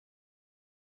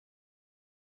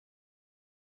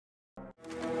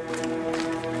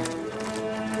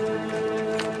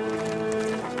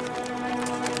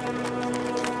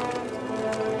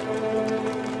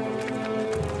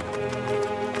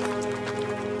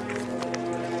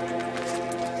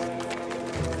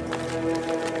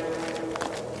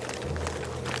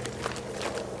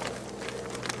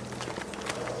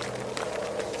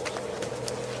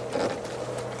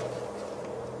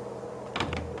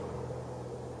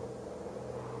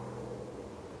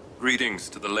Greetings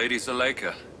to the Lady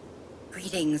Zuleika.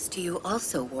 Greetings to you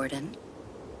also, Warden.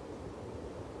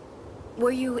 Were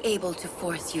you able to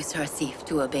force Yussuf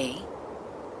to obey?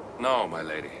 No, my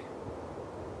lady.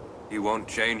 He won't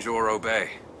change or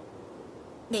obey.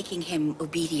 Making him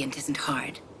obedient isn't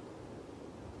hard.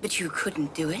 But you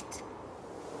couldn't do it?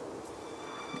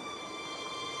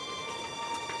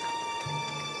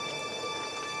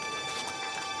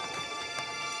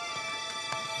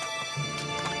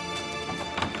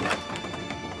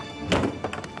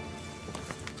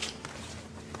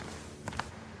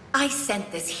 I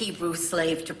sent this Hebrew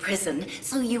slave to prison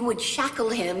so you would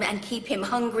shackle him and keep him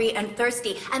hungry and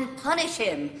thirsty and punish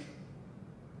him.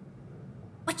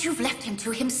 But you've left him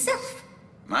to himself.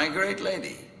 My great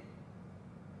lady,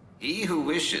 he who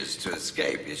wishes to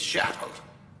escape is shackled,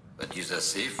 but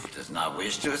Yussuf does not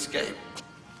wish to escape.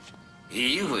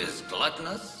 He who is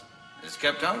gluttonous is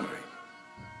kept hungry,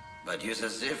 but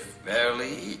Yussuf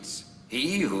barely eats.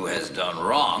 He who has done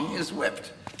wrong is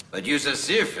whipped, but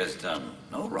Yussuf has done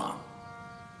no wrong.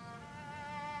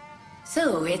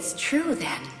 So it's true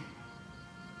then.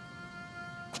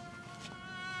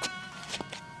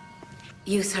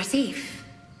 Yussuf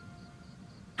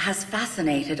has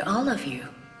fascinated all of you.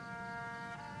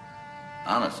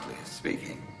 Honestly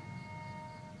speaking,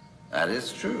 that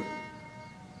is true.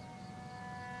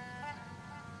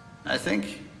 I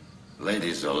think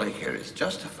Lady Zuleika is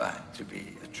justified to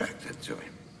be attracted to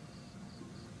him.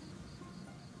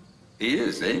 He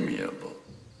is amiable.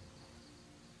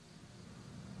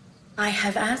 I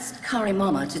have asked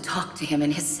Karimama to talk to him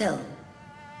in his cell.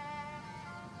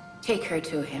 Take her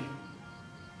to him.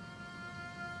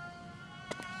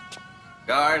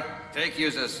 Guard, take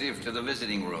Yussuf to the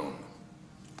visiting room.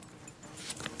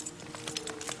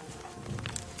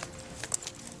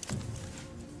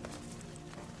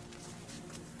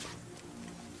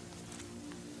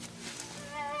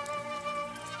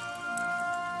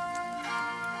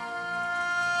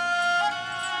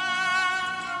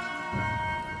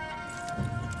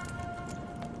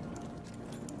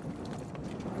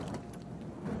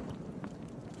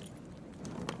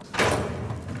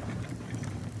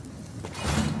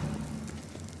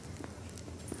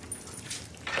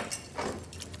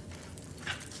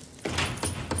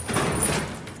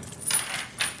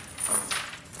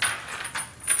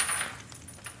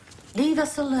 Leave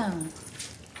us alone.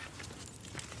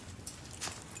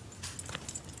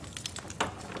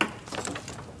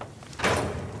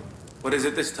 What is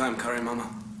it this time, Karimama?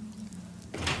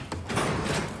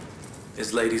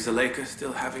 Is Lady Zuleika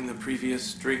still having the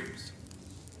previous dreams?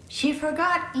 She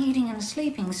forgot eating and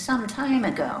sleeping some time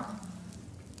ago.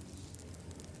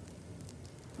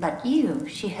 But you,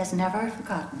 she has never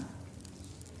forgotten.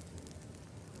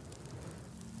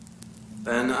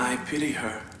 Then I pity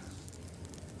her.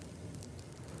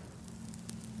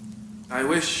 I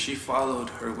wish she followed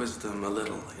her wisdom a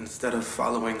little instead of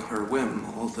following her whim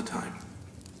all the time.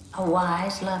 A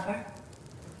wise lover?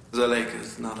 Zuleika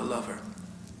is not a lover.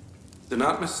 Do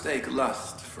not mistake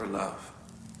lust for love.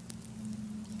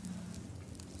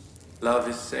 Love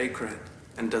is sacred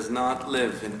and does not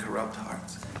live in corrupt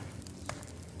hearts.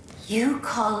 You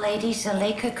call Lady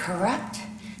Zuleika corrupt?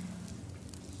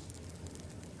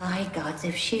 My gods,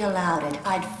 if she allowed it,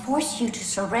 I'd force you to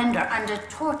surrender under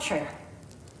torture.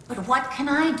 But what can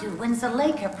I do when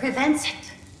Zuleika prevents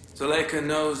it? Zuleika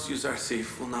knows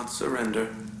Yussuf will not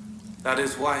surrender. That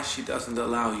is why she doesn't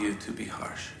allow you to be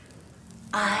harsh.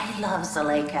 I love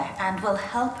Zuleika and will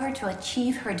help her to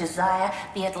achieve her desire,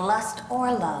 be it lust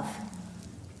or love.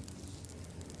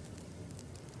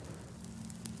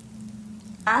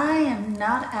 I am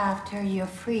not after your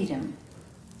freedom,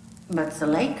 but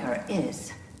Zuleika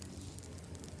is.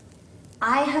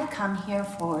 I have come here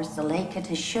for Zuleika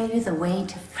to show you the way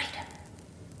to freedom.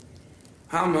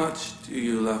 How much do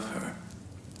you love her?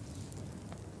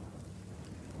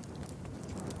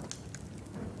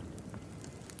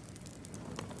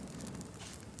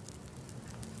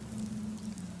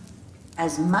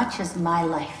 As much as my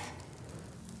life.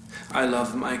 I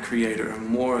love my Creator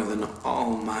more than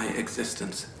all my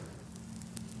existence.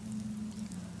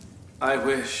 I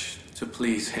wish to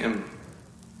please Him,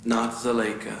 not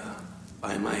Zuleika,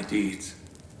 by my deeds.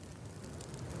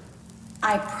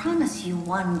 I promise you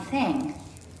one thing.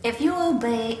 If you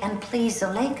obey and please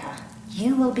Zuleika,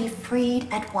 you will be freed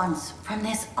at once from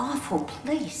this awful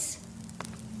place.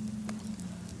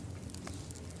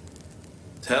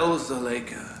 Tell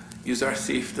Zuleika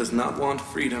Yussuf does not want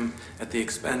freedom at the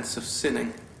expense of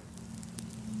sinning.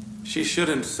 She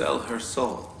shouldn't sell her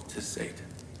soul to Satan.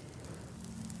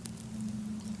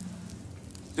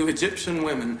 Do Egyptian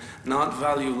women not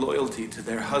value loyalty to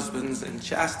their husbands and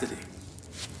chastity?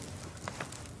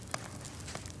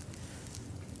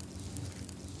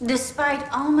 Despite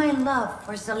all my love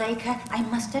for Zuleika, I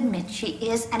must admit she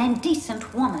is an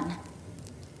indecent woman.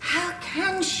 How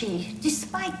can she,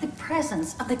 despite the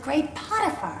presence of the great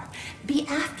Potiphar, be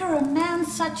after a man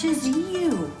such as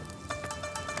you?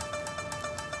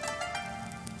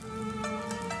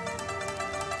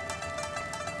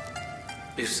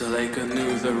 If Zuleika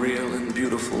knew the real and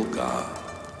beautiful God,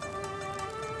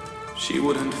 she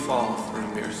wouldn't fall for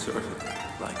a mere servant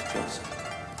like Joseph.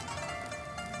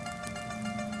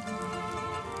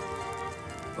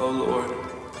 O Lord,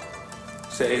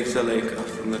 save Zuleika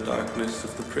from the darkness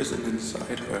of the prison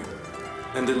inside her,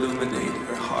 and illuminate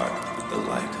her heart with the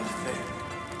light of faith.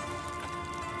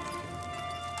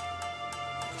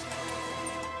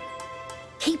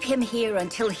 Keep him here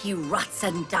until he rots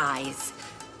and dies.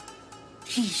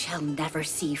 He shall never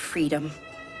see freedom.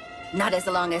 Not as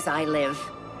long as I live.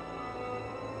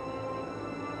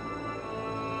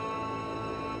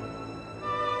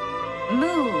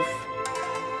 Move!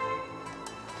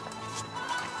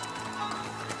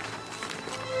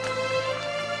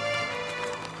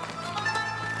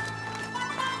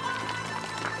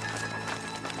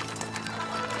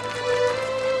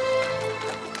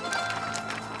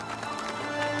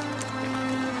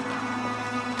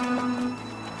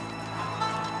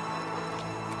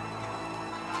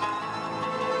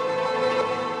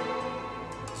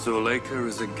 Zuleika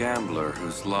is a gambler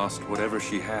who's lost whatever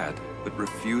she had, but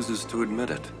refuses to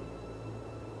admit it.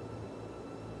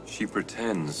 She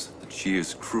pretends that she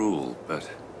is cruel, but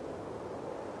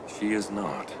she is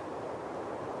not.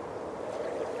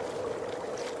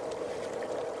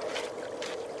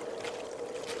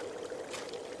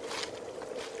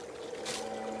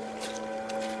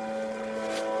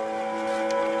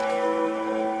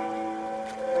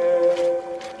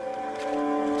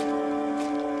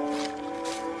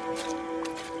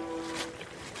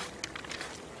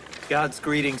 God's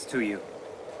greetings to you.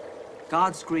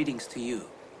 God's greetings to you.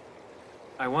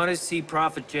 I want to see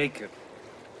Prophet Jacob.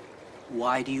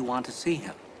 Why do you want to see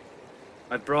him?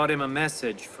 I brought him a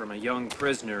message from a young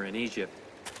prisoner in Egypt.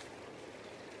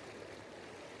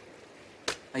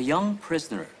 A young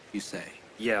prisoner, you say?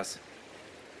 Yes.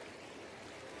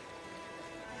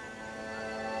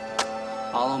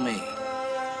 Follow me.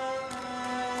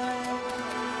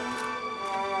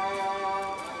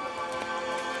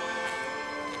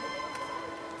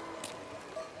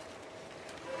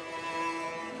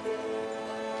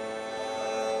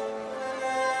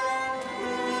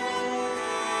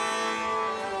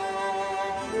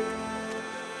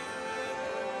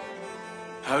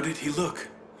 How did he look?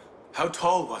 How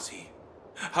tall was he?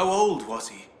 How old was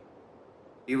he?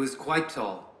 He was quite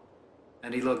tall,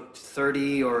 and he looked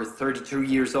 30 or 32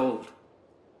 years old.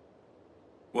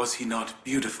 Was he not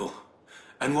beautiful?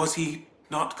 And was he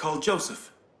not called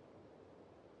Joseph?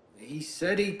 He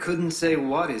said he couldn't say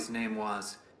what his name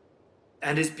was,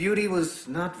 and his beauty was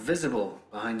not visible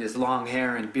behind his long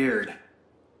hair and beard.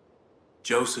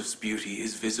 Joseph's beauty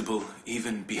is visible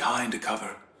even behind a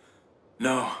cover.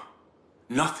 No,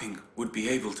 nothing would be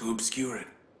able to obscure it.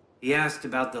 He asked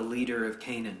about the leader of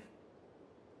Canaan.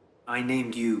 I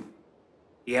named you.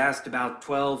 He asked about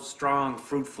 12 strong,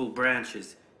 fruitful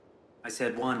branches. I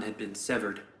said one had been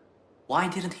severed. Why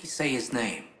didn't he say his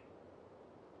name?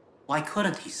 Why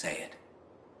couldn't he say it?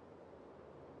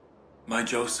 My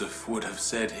Joseph would have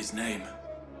said his name.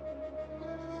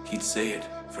 He'd say it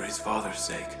for his father's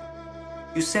sake.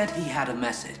 You said he had a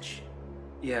message.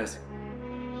 Yes.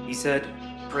 He said,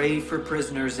 pray for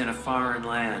prisoners in a foreign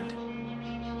land.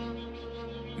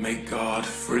 May God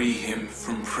free him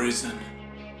from prison.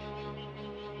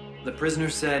 The prisoner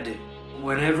said,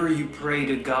 whenever you pray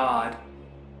to God,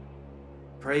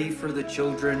 pray for the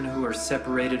children who are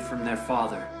separated from their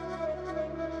father.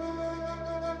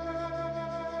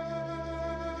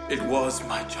 It was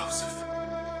my Joseph.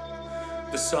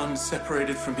 The son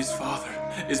separated from his father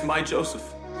is my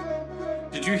Joseph.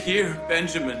 Did you hear,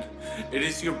 Benjamin? It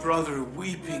is your brother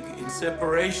weeping in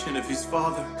separation of his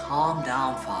father. Calm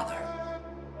down, father.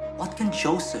 What can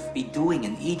Joseph be doing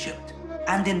in Egypt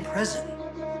and in prison?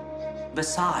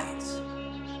 Besides,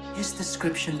 his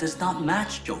description does not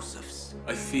match Joseph's.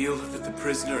 I feel that the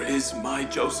prisoner is my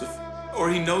Joseph, or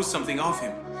he knows something of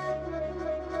him.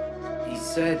 He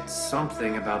said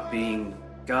something about being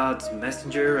God's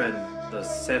messenger and the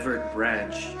severed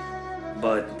branch,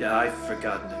 but I've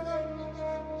forgotten it.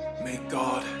 May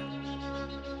God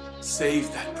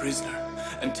save that prisoner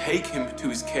and take him to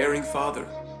his caring father.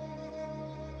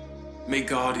 May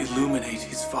God illuminate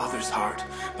his father's heart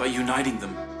by uniting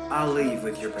them. I'll leave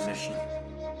with your permission.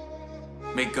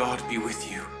 May God be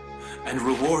with you and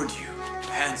reward you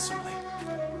handsomely.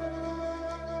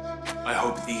 I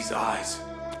hope these eyes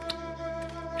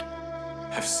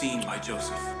have seen my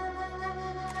Joseph.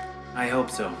 I hope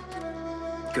so.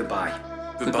 Goodbye.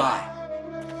 Goodbye.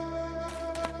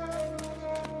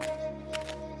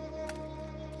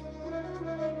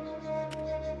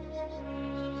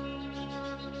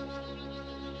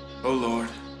 O Lord,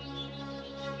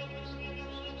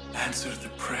 answer the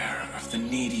prayer of the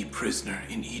needy prisoner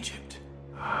in Egypt.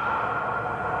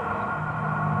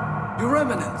 Your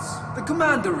Eminence, the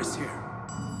commander is here.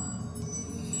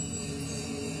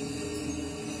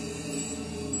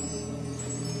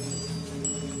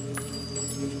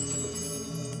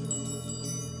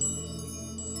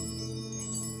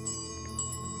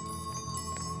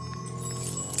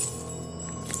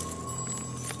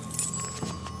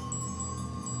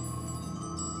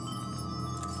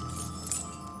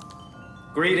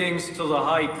 Greetings to the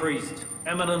High Priest,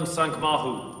 Eminent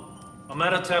Sankmahu.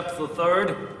 Amenhotep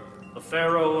III, the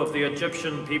Pharaoh of the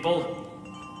Egyptian people,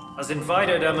 has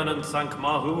invited Eminent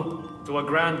Sankmahu to a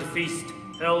grand feast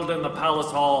held in the Palace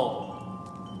Hall.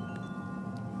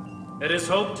 It is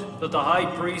hoped that the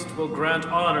High Priest will grant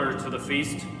honor to the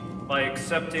feast by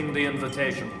accepting the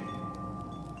invitation.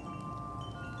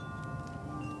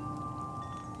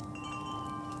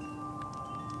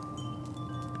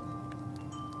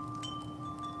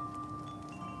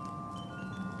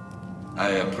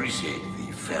 I appreciate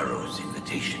the Pharaoh's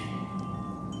invitation,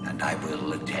 and I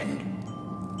will attend.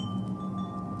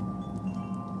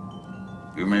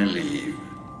 You may leave.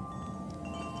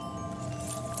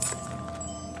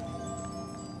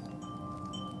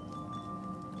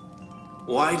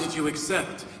 Why did you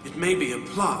accept? It may be a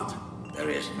plot.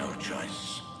 There is no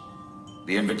choice.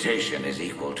 The invitation is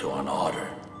equal to an order.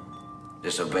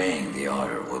 Disobeying the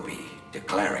order will be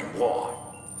declaring war.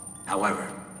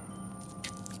 However,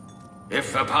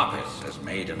 if Apophis has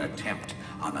made an attempt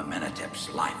on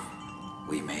Amenhotep's life,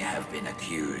 we may have been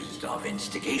accused of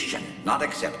instigation. Not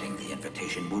accepting the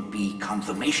invitation would be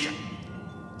confirmation.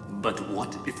 But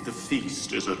what if the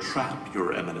feast is a trap,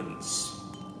 Your Eminence?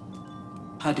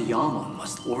 Padiyama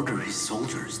must order his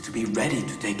soldiers to be ready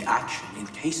to take action in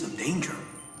case of danger.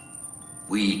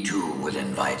 We too will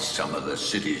invite some of the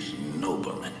city's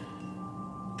noblemen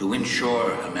to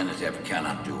ensure Amenhotep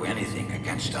cannot do anything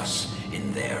against us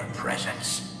in their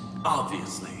presence.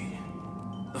 Obviously.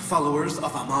 The followers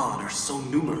of Amun are so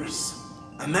numerous.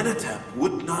 Amenhotep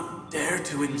would not dare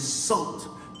to insult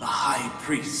the High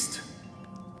Priest.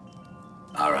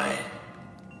 All right.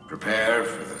 Prepare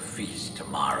for the feast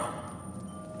tomorrow.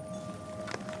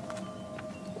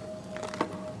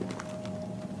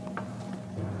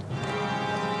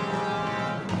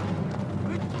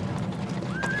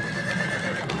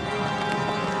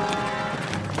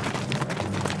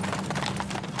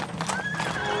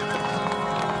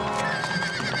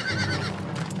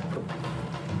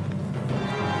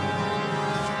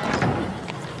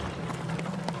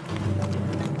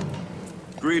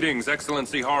 Greetings,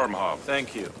 Excellency Harmhob.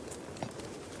 Thank you.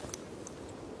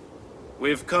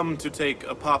 We've come to take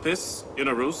Apophis,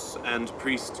 Inarus, and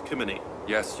Priest Kimini.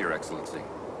 Yes, Your Excellency.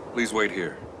 Please wait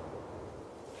here.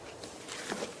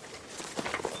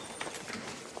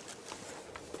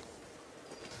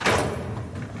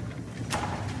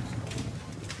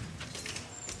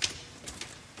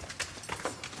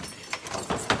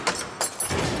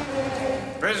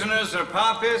 Prisoners of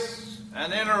Apophis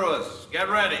and Inarus, get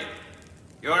ready.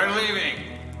 You are leaving.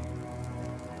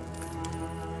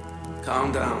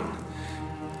 Calm down.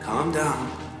 Calm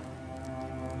down.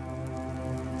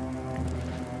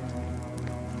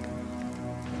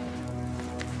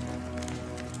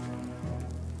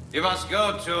 You must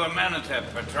go to Amenhotep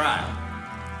for trial.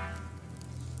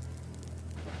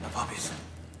 Apophis.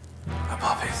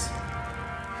 Apophis.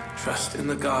 Trust in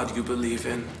the God you believe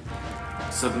in.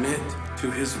 Submit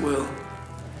to his will.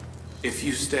 If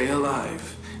you stay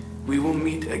alive, we will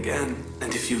meet again.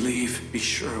 And if you leave, be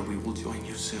sure we will join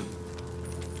you soon.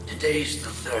 Today's the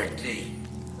third day.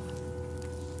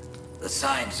 The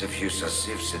signs of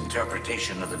Yussuf's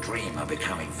interpretation of the dream are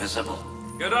becoming visible.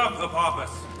 Get up,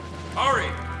 Apophis!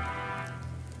 Hurry!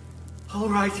 All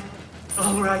right.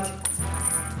 All right.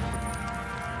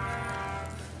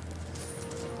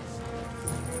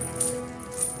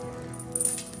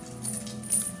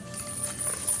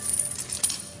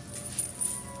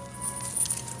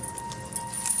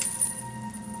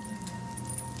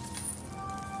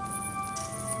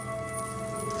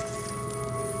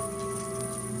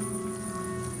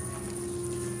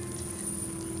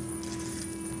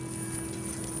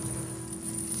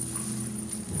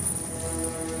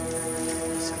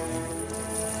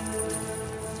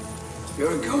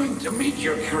 You're going to meet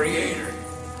your creator.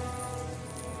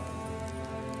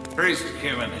 Priest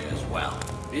Kimini as well.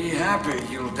 Be happy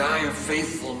you'll die a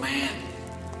faithful man.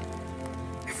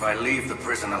 If I leave the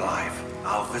prison alive,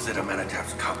 I'll visit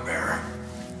Amenhotep's cupbearer.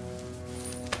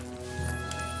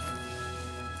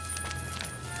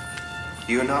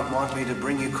 Do you not want me to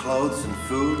bring you clothes and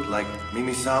food like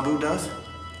Mimi Sabu does?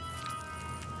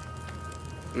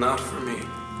 Not for me.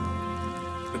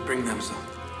 But bring them some.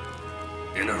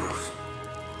 Inarus.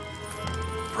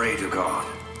 Pray to God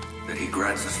that he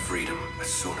grants us freedom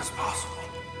as soon as possible.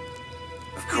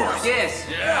 Of course. Yes.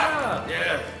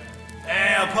 Yeah.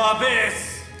 Hey,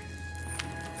 Apopis!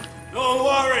 Don't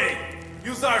worry.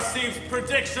 Yussuf's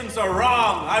predictions are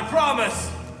wrong, I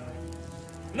promise.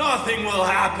 Nothing will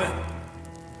happen.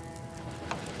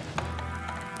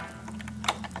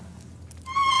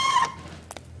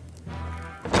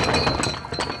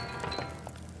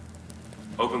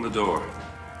 Open the door.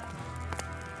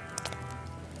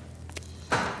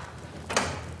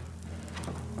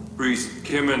 Priest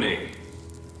Kimini,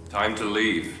 time to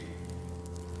leave.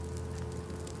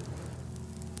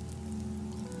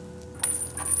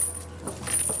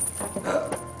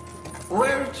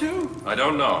 Where to? I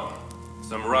don't know.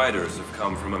 Some riders have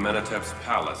come from Amenhotep's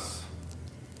palace.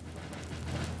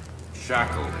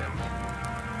 Shackled him.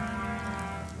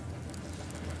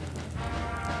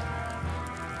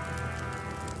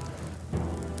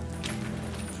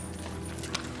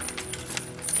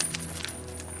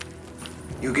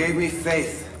 You gave me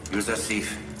faith,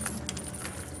 Yussuf.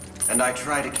 And I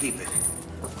try to keep it.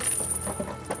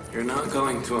 You're not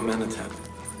going to Amenhotep.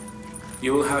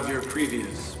 You will have your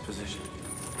previous position.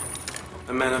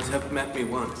 Amenhotep met me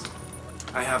once.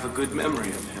 I have a good memory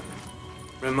of him.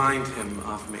 Remind him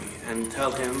of me, and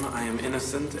tell him I am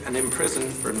innocent and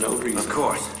imprisoned for no reason. Of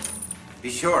course. Be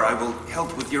sure I will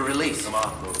help with your release. Come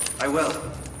on, move. I will.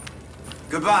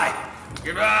 Goodbye.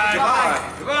 Goodbye. Goodbye.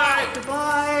 Goodbye.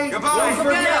 Goodbye. Goodbye. Don't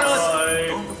forget us. Bye.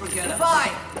 Don't forget us.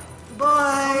 Goodbye.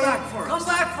 Goodbye. Come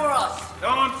back for us.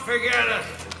 Don't forget us.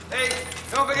 Hey,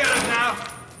 don't forget us now.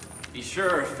 Be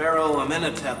sure Pharaoh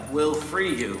Amenhotep will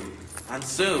free you, and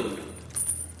soon.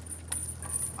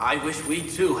 I wish we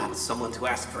too had someone to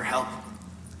ask for help.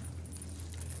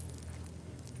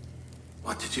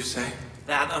 What did you say?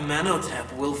 That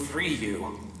Amenhotep will free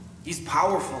you. He's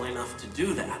powerful enough to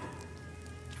do that.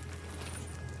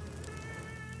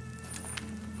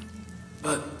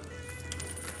 But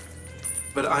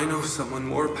I know someone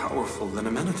more powerful than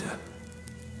Amenhotep.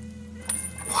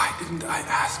 Why didn't I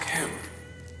ask him?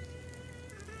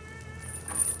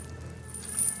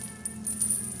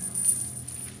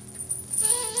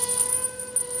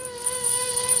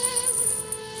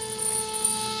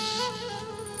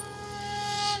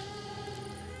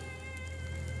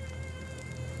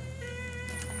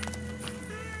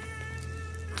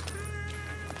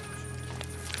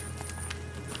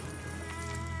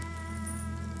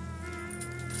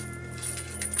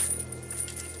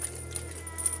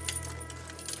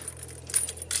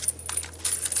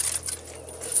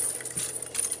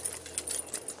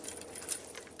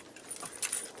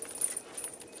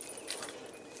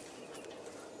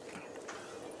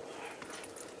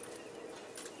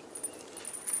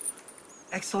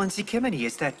 Excellency Kimini,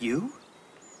 is that you?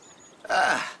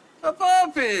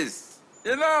 Apopis!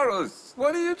 Inarus,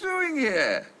 what are you doing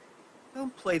here?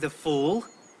 Don't play the fool.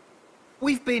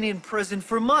 We've been in prison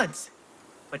for months,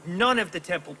 but none of the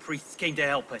temple priests came to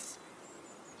help us.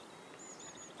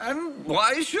 And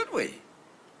why should we?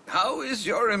 How is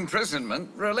your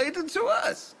imprisonment related to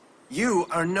us? You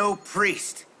are no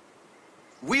priest.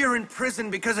 We're in prison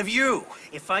because of you.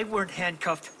 If I weren't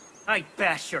handcuffed, I'd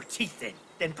bash your teeth in.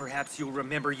 Then perhaps you'll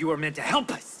remember you were meant to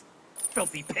help us.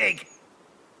 Filthy pig!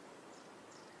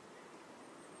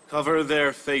 Cover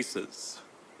their faces.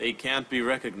 They can't be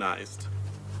recognized.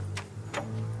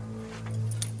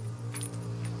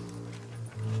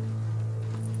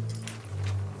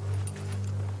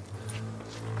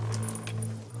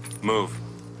 Move.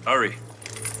 Hurry.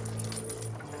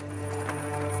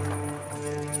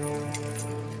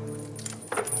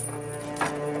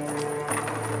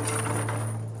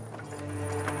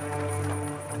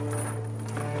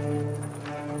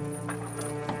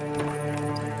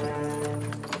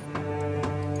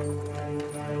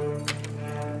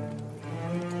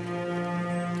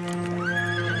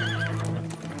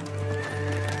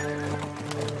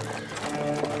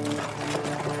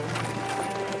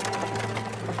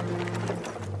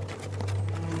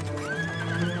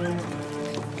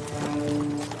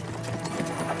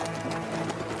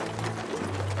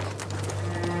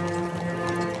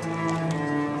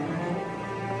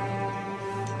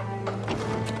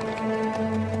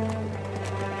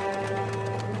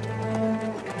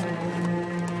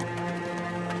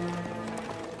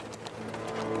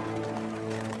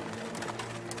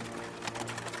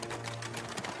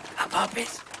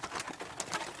 Apopis?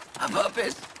 A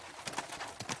purpose?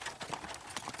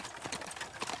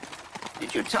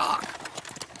 Did you talk?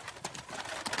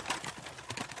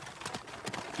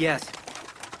 Yes.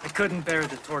 I couldn't bear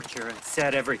the torture and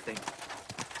said everything.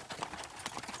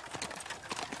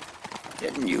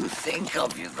 Didn't you think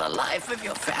of the life of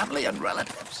your family and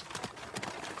relatives?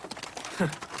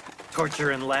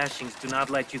 Torture and lashings do not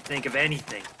let you think of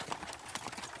anything.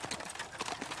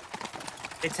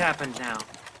 It's happened now.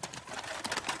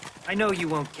 I know you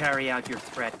won't carry out your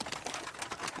threat.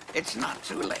 It's not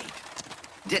too late.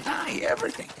 Deny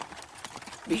everything.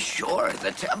 Be sure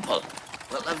the temple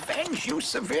will avenge you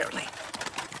severely.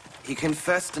 He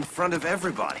confessed in front of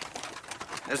everybody.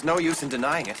 There's no use in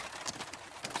denying it.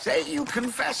 Say you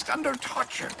confessed under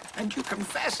torture, and you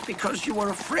confessed because you were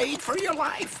afraid for your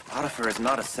life. Potiphar is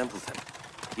not a simpleton.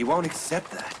 He won't accept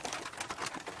that.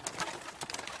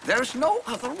 There's no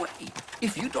other way.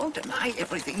 If you don't deny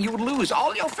everything, you lose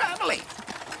all your family.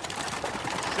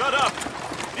 Shut up!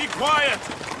 Be quiet!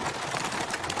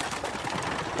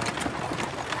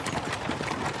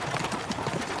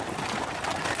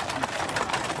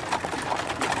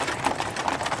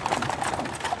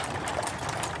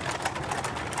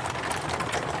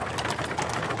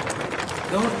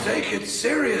 Don't take it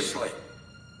seriously.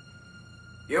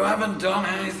 You haven't done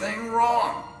anything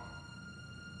wrong.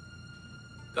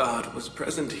 God was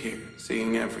present here,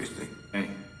 seeing everything.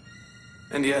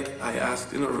 And yet I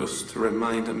asked Inarus to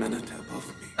remind Amenhotep of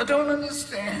me. I don't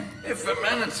understand. If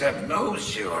Amenhotep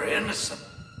knows you are innocent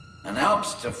and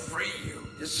helps to free you,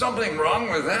 is something wrong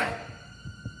with that?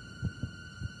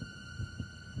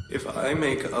 If I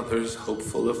make others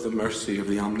hopeful of the mercy of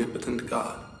the omnipotent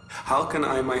God, how can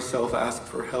I myself ask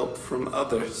for help from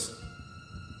others?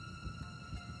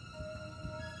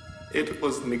 It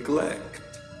was neglect.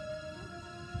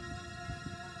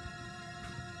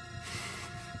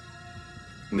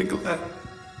 Neglect.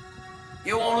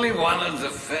 You only wanted the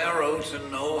Pharaoh to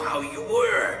know how you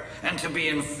were and to be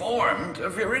informed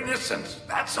of your innocence.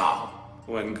 That's all.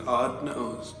 When God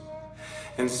knows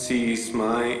and sees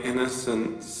my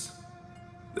innocence,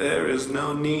 there is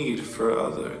no need for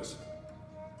others.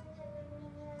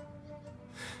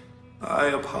 I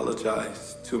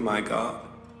apologize to my God.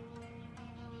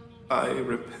 I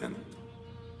repent.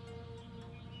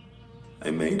 I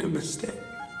made a mistake.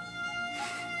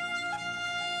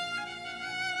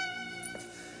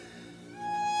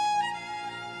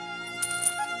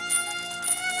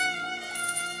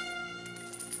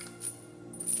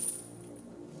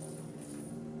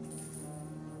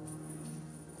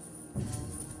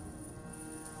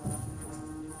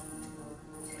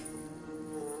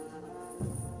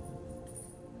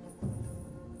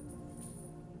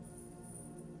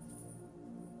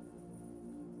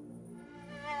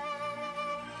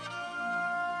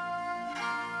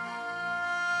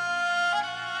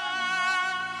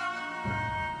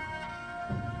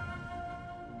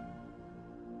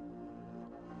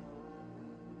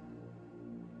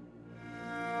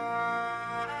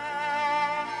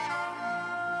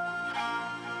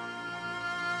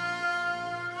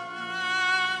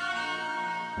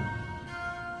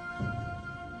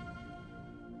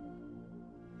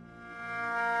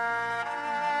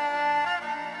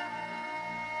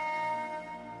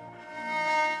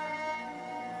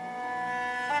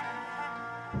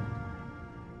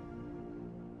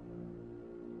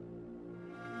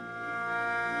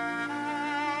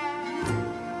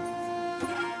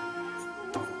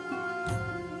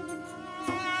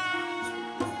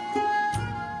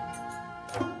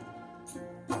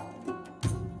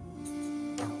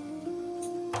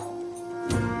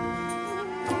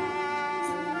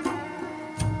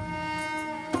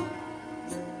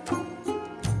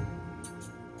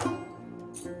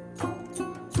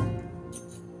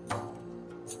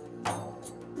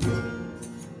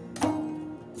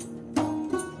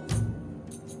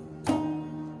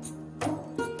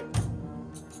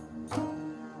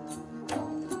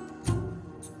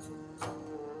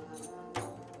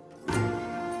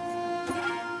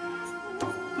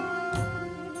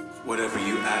 Whatever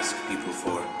you ask people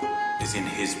for is in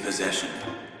his possession.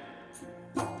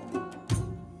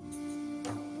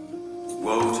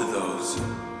 Woe to those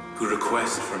who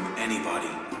request from anybody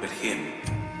but him.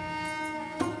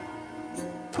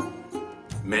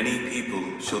 Many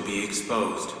people shall be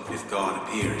exposed if God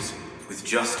appears with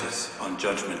justice on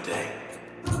Judgment Day.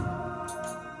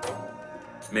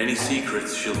 Many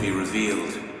secrets shall be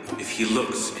revealed if he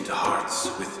looks into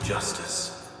hearts with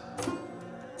justice.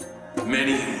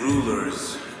 Many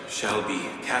rulers shall be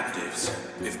captives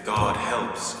if God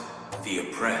helps the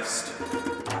oppressed.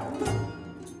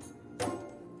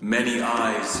 Many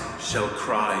eyes shall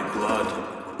cry blood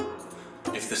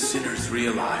if the sinners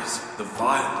realize the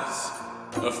vileness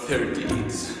of their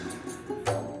deeds.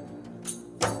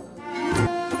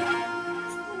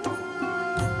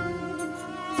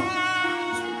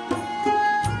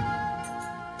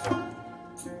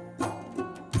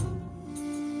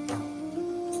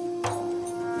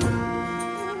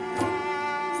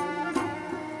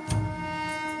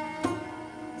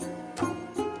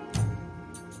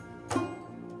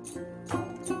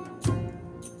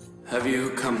 Have you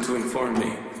come to inform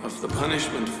me of the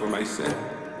punishment for my sin?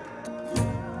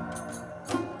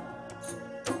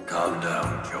 Calm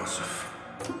down, Joseph.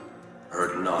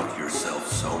 Hurt not yourself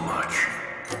so much.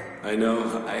 I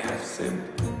know I have sinned.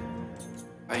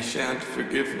 I shan't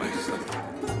forgive myself.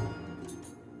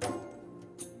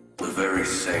 The very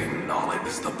same knowledge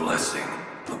is the blessing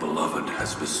the Beloved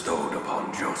has bestowed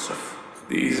upon Joseph.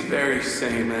 These very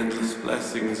same endless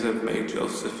blessings have made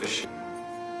Joseph a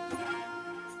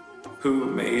who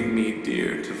made me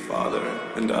dear to Father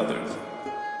and others.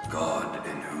 God,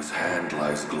 in whose hand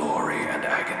lies glory and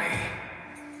agony.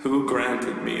 Who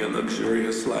granted me a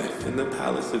luxurious life in the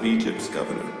palace of Egypt's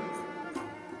governor.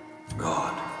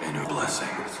 God, in whose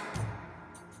blessings.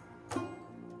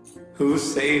 Who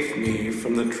saved me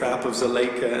from the trap of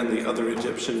Zuleika and the other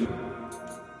Egyptian.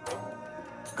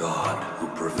 God, who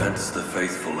prevents the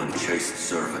faithful and chaste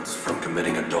servants from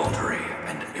committing adultery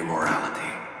and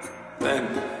immorality. Then,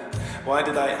 why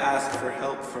did I ask for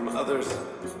help from others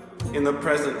in the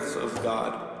presence of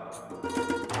God?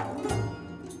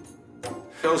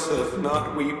 Joseph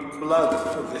not weep blood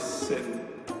for this sin?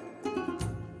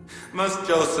 Must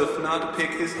Joseph not pick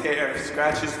his hair,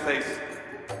 scratch his face?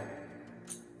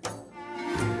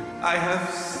 I have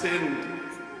sinned.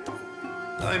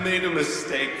 I made a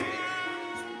mistake.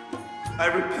 I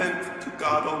repent to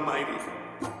God Almighty.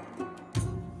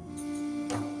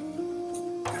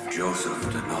 Joseph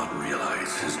did not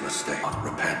realize his mistake, not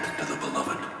repent to the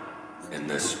Beloved in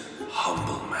this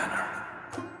humble manner.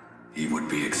 He would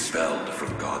be expelled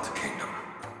from God's kingdom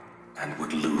and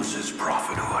would lose his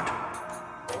prophethood.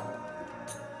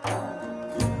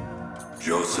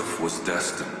 Joseph was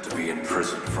destined to be in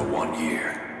prison for 1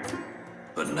 year,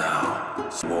 but now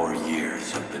more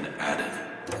years have been added,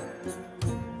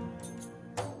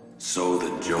 so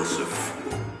that Joseph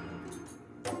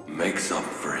makes up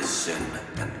for his sin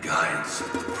and guides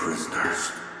the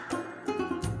prisoners.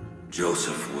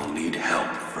 Joseph will need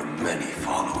help from many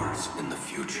followers in the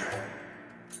future.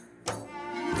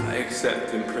 I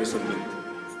accept imprisonment,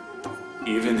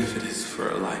 even if it is for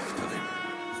a lifetime.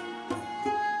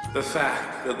 The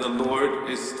fact that the Lord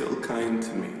is still kind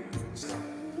to me.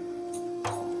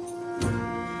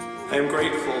 I am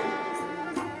grateful.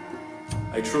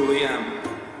 I truly am.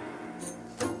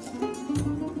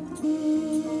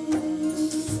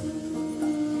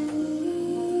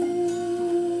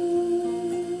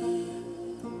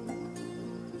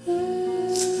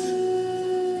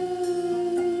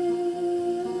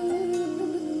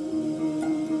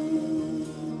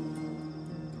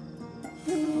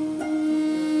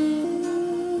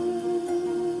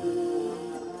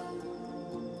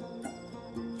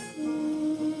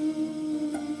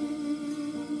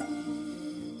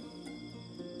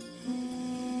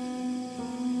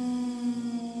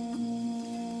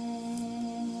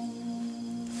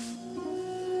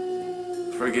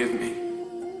 Forgive me.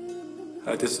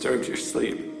 I disturbed your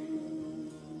sleep.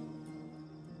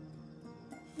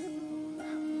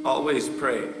 Always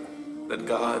pray that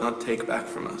God not take back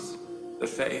from us the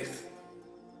faith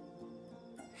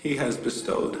He has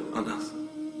bestowed on us.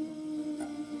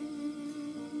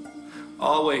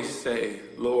 Always say,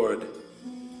 Lord.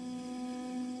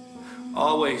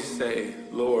 Always say,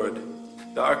 Lord,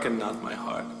 darken not my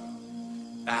heart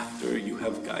after you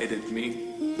have guided me.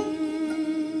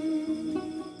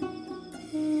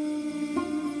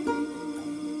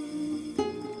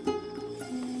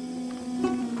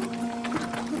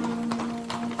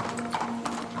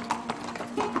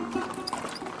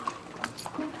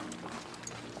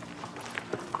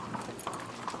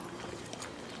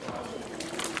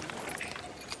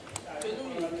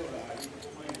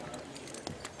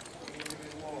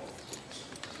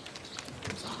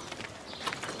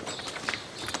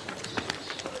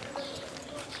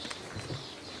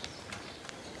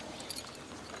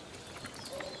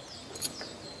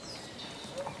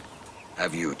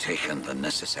 Have you taken the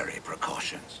necessary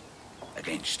precautions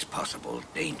against possible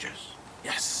dangers?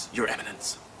 Yes, Your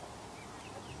Eminence.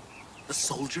 The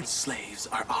soldiers' slaves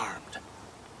are armed.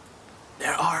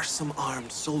 There are some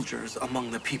armed soldiers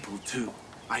among the people, too.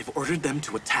 I've ordered them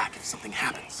to attack if something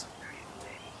happens.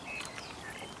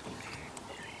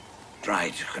 Try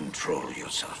to control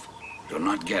yourself. Do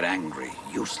not get angry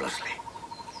uselessly.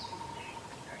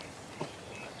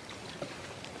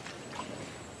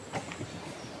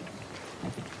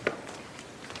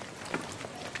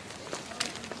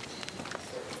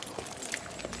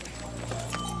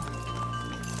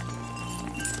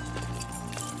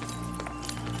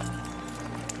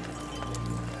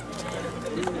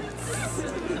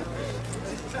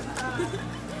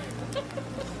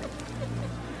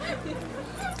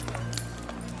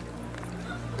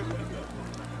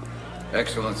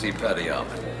 Excellency pbuh,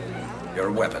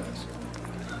 your weapons.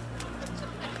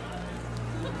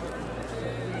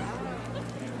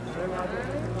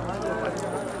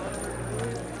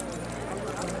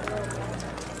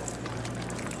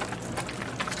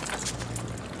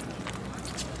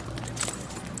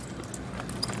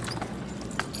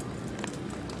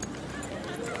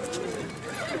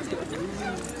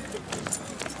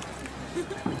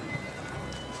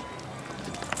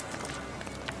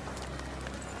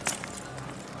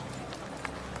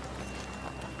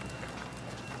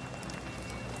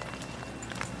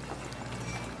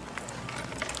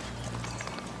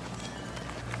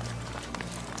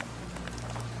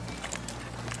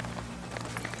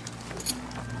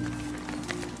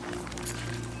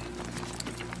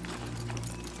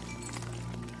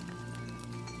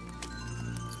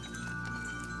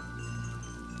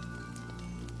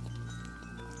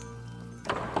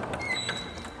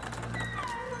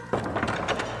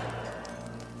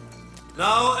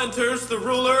 Now enters the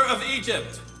ruler of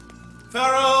Egypt,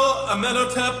 Pharaoh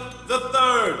Amenhotep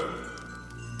III.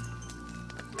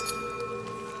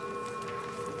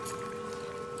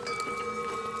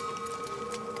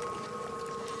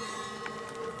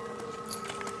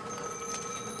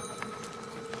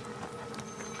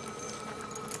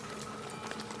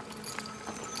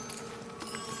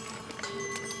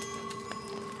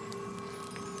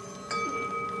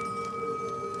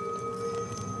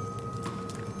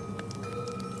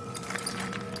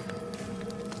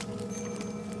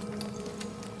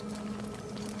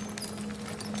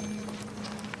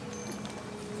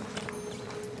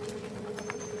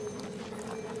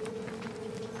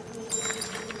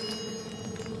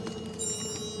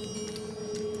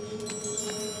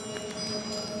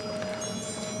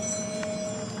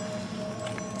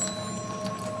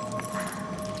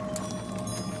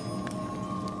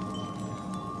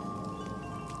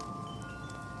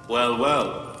 Well,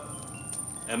 well,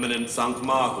 Eminent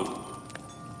Sankmahu,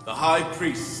 the High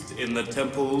Priest in the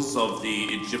temples of the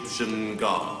Egyptian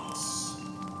gods.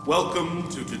 Welcome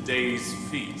to today's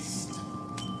feast.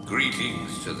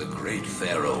 Greetings to the great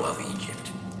pharaoh of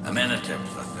Egypt, Amenhotep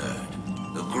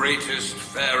III, the greatest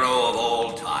pharaoh of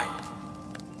all time.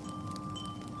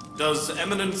 Does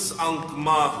Eminence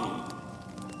Ankh-Mahu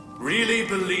really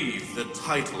believe the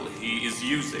title he is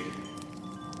using?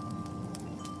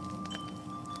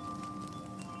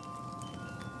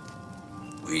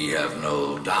 We have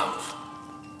no doubt.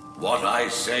 What I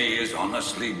say is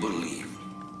honestly believed.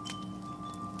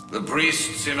 The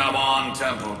priests in Amon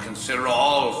Temple consider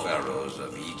all pharaohs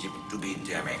of Egypt to be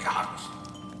demigods.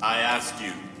 I ask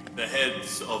you, the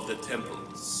heads of the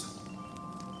temples.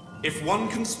 If one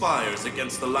conspires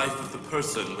against the life of the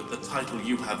person with the title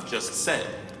you have just said,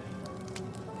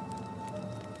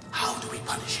 how do we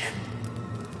punish him?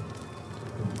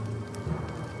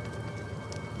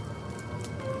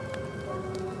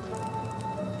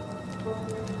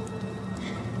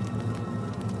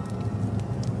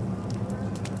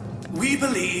 We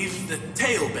believe the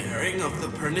tale-bearing of the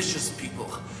pernicious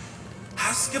people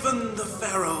has given the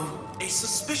pharaoh a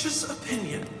suspicious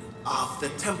opinion of the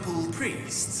temple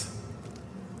priests.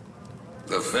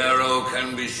 The pharaoh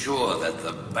can be sure that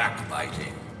the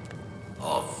backbiting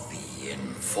of the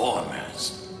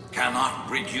informers cannot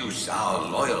reduce our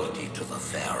loyalty to the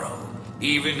pharaoh,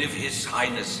 even if his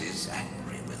highness is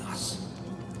angry with us.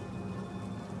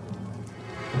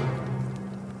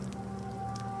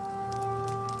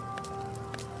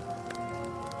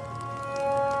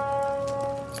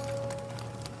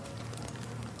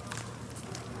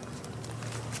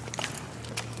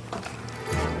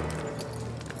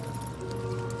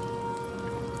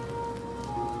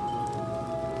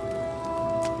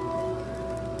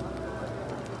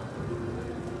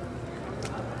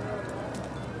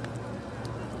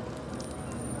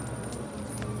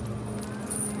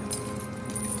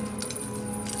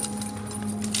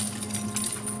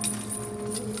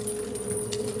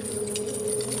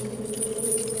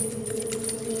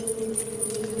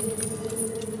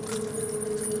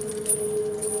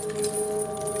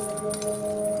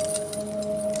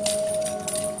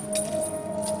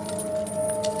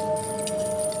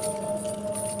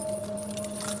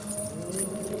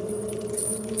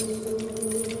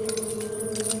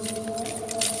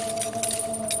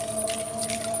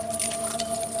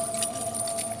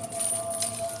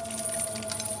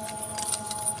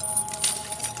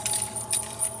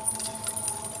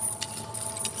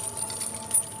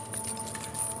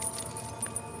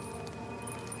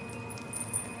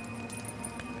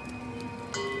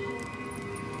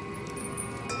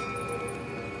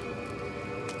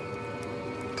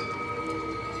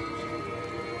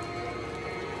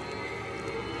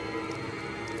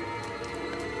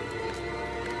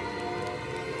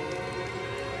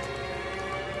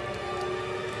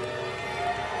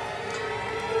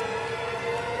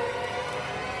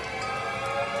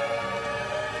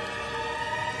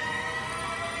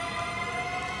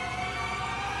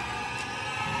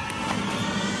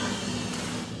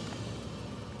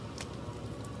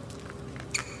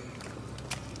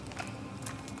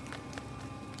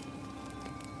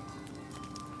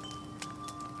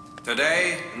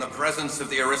 Today, in the presence of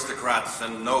the aristocrats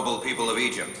and noble people of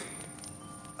Egypt,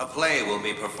 a play will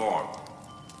be performed,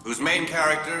 whose main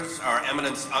characters are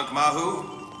Eminence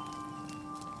Ankh-Mahu,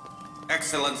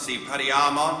 Excellency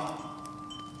Pariamon,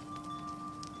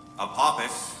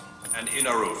 Apophis, and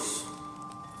Inarus.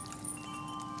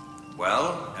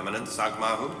 Well, Eminence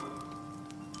Ankh-Mahu,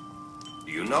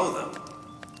 do you know them?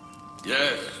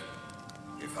 Yes.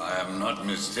 If I am not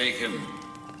mistaken,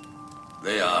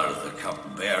 they are the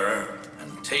cupbearer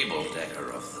and table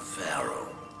decker of the Pharaoh.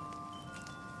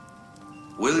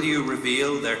 Will you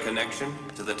reveal their connection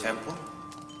to the temple?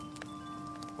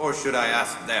 Or should I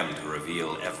ask them to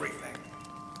reveal everything?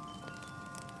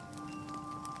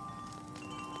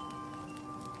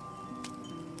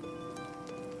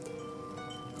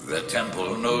 The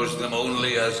temple knows them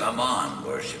only as Aman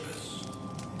worshippers.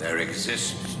 There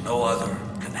exists no other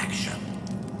connection.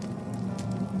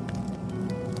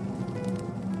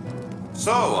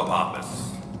 So,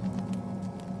 Apophis,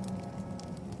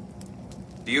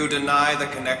 do you deny the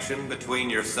connection between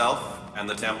yourself and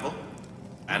the temple?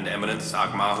 And Eminence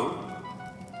Ankh-Mahu?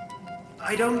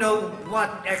 I don't know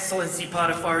what Excellency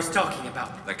Potiphar is talking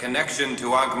about. The connection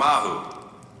to Ankh-Mahu.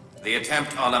 The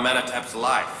attempt on Amenhotep's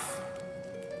life.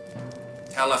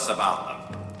 Tell us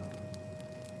about them.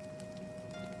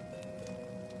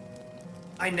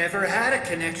 I never had a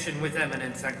connection with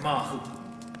Eminence Ankh-Mahu.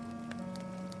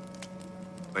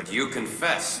 But you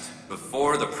confessed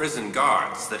before the prison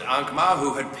guards that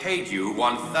Ankh-Mahu had paid you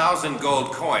 1,000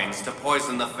 gold coins to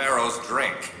poison the Pharaoh's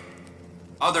drink.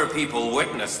 Other people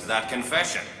witnessed that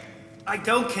confession. I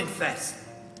don't confess.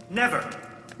 Never.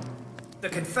 The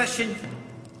confession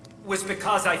was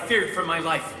because I feared for my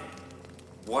life.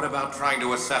 What about trying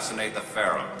to assassinate the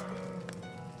Pharaoh?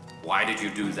 Why did you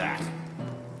do that?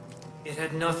 It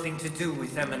had nothing to do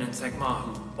with Eminence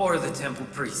Ankh-Mahu or the temple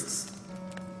priests.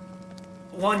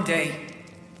 One day,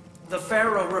 the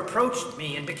Pharaoh reproached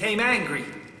me and became angry.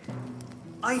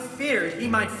 I feared he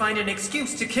might find an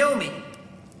excuse to kill me,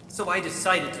 so I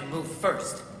decided to move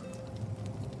first.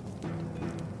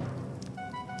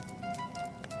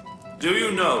 Do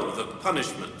you know the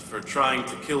punishment for trying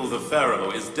to kill the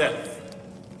Pharaoh is death?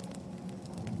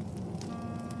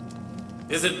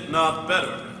 Is it not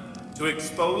better to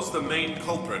expose the main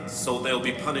culprits so they'll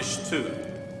be punished too?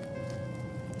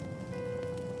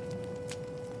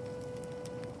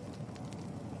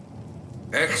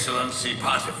 Excellency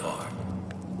Potiphar,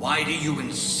 why do you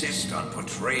insist on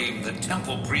portraying the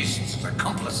temple priests as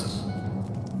accomplices?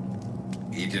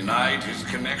 He denied his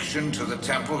connection to the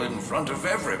temple in front of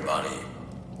everybody.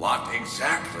 What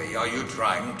exactly are you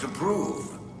trying to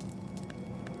prove?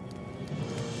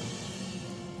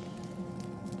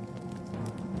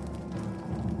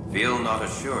 Feel not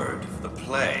assured, the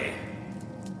play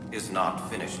is not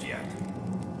finished yet.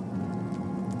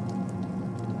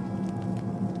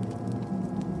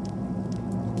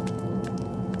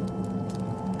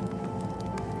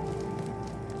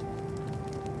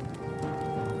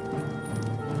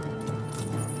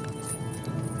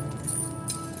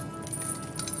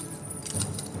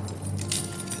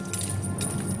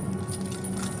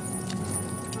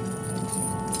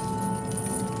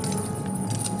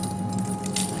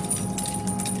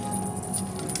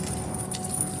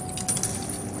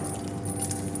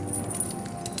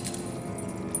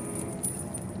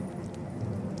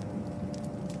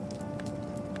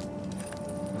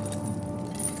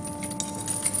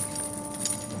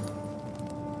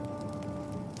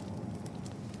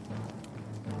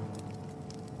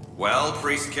 Well,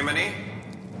 Priest Kimini,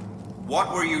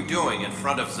 what were you doing in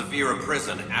front of Zavira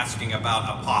prison asking about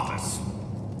Apophis?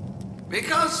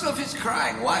 Because of his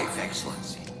crying wife,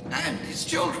 Excellency, and his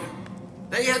children.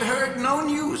 They had heard no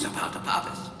news about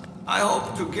Apophis. I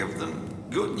hoped to give them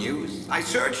good news. I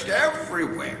searched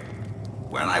everywhere.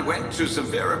 When I went to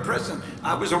Zavira prison,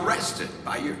 I was arrested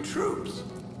by your troops.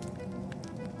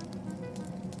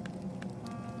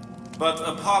 But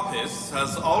Apophis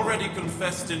has already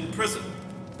confessed in prison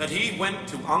that he went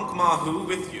to Ankh-Mahu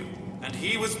with you, and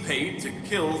he was paid to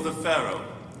kill the Pharaoh.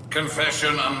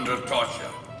 Confession under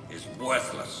torture is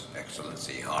worthless,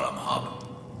 Excellency Haram Hub.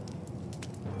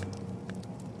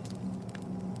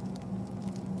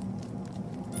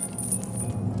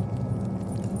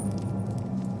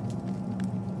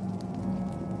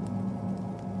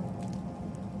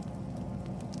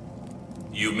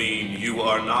 You mean you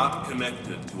are not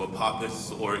connected to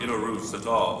Apophis or Inarus at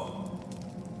all?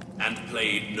 And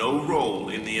played no role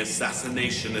in the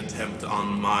assassination attempt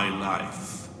on my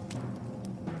life?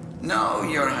 No,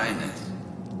 Your Highness.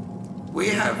 We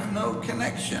have no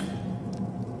connection.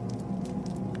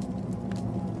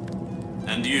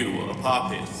 And you,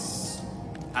 Apophis,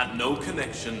 had no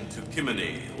connection to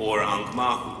Kimini or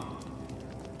Ankh-Mahu.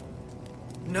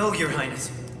 No, Your Highness.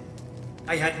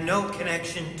 I had no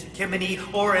connection to Kimini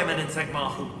or Eminence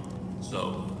Agmahu.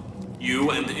 So, you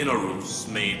and Inarus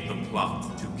made the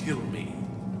plot to kill me.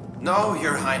 No,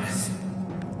 Your Highness.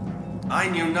 I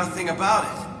knew nothing about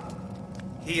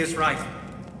it. He is right.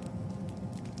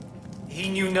 He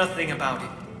knew nothing about it.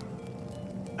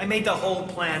 I made the whole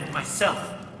plan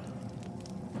myself.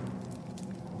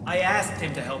 I asked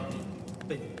him to help me,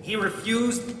 but he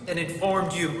refused and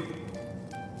informed you.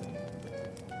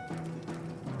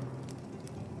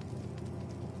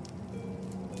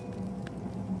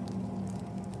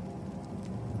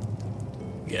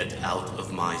 Get out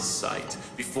of my sight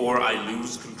before I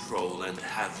lose control and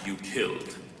have you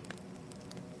killed.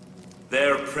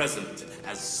 Their present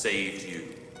has saved you.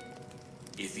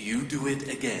 If you do it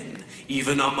again,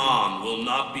 even Aman will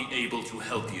not be able to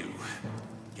help you.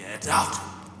 Get out!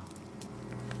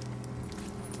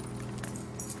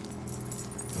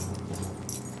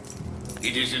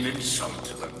 It is an insult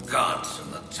to the gods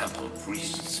and the temple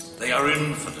priests. They are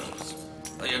infidels.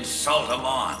 They insult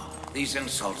Aman. These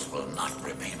insults will not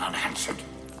remain unanswered.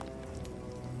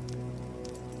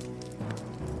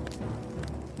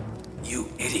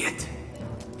 You idiot.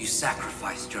 You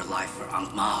sacrificed your life for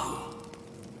Ankh-Mahu.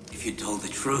 If you told the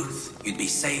truth, you'd be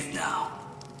safe now.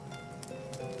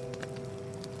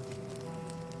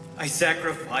 I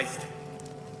sacrificed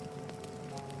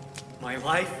my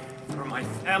life for my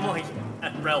family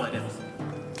and relatives.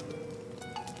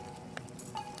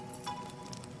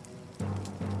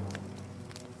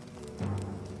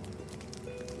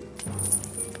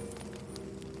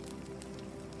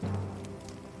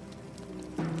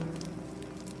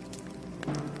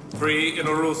 Free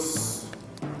Inarus.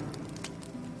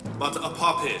 But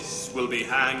Apopis will be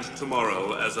hanged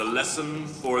tomorrow as a lesson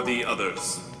for the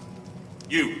others.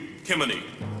 You, Kimini,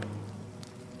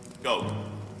 go.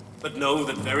 But know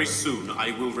that very soon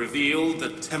I will reveal the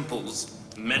temple's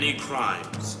many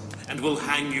crimes, and will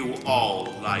hang you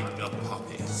all like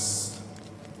Apopis.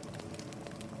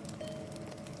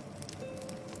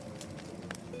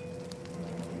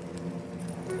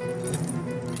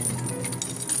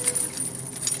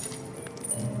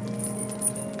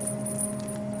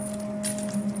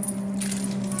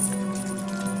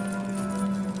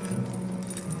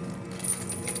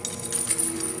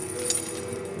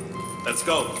 Let's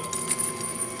go.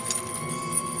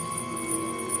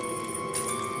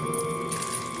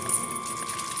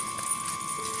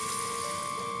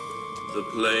 The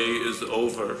play is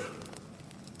over.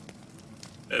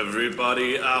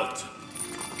 Everybody out.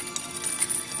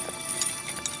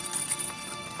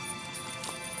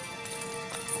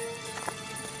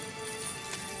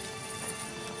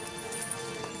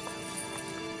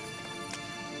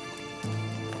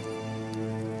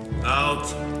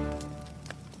 Out.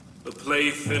 The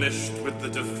play finished with the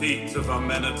defeat of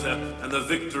Amenhotep and the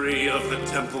victory of the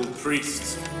temple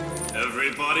priests.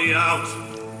 Everybody out!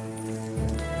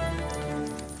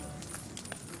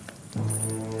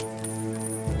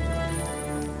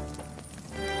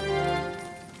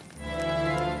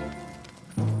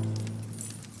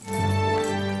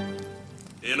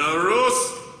 Inarus!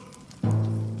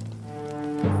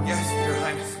 Yes, Your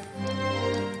Highness.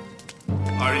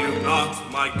 Are you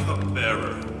not my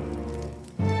cupbearer?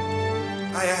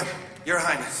 I am, Your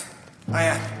Highness. I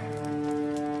am.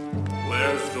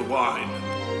 Where's the wine?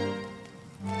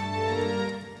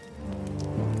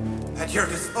 At your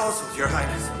disposal, Your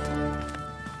Highness.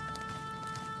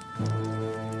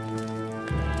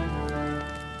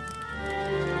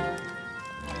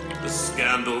 The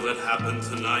scandal that happened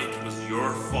tonight was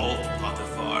your fault,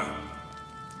 Potiphar.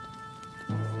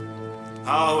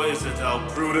 How is it our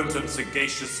prudent and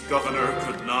sagacious governor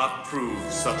could not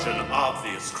prove such an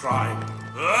obvious crime?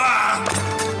 Ah!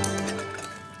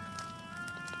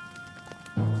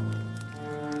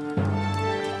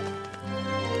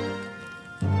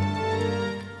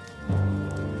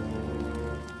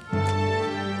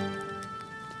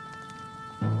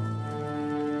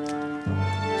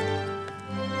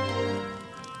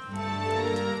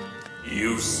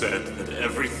 You said that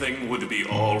everything would be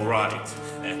all right,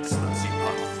 Excellency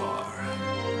Potiphar.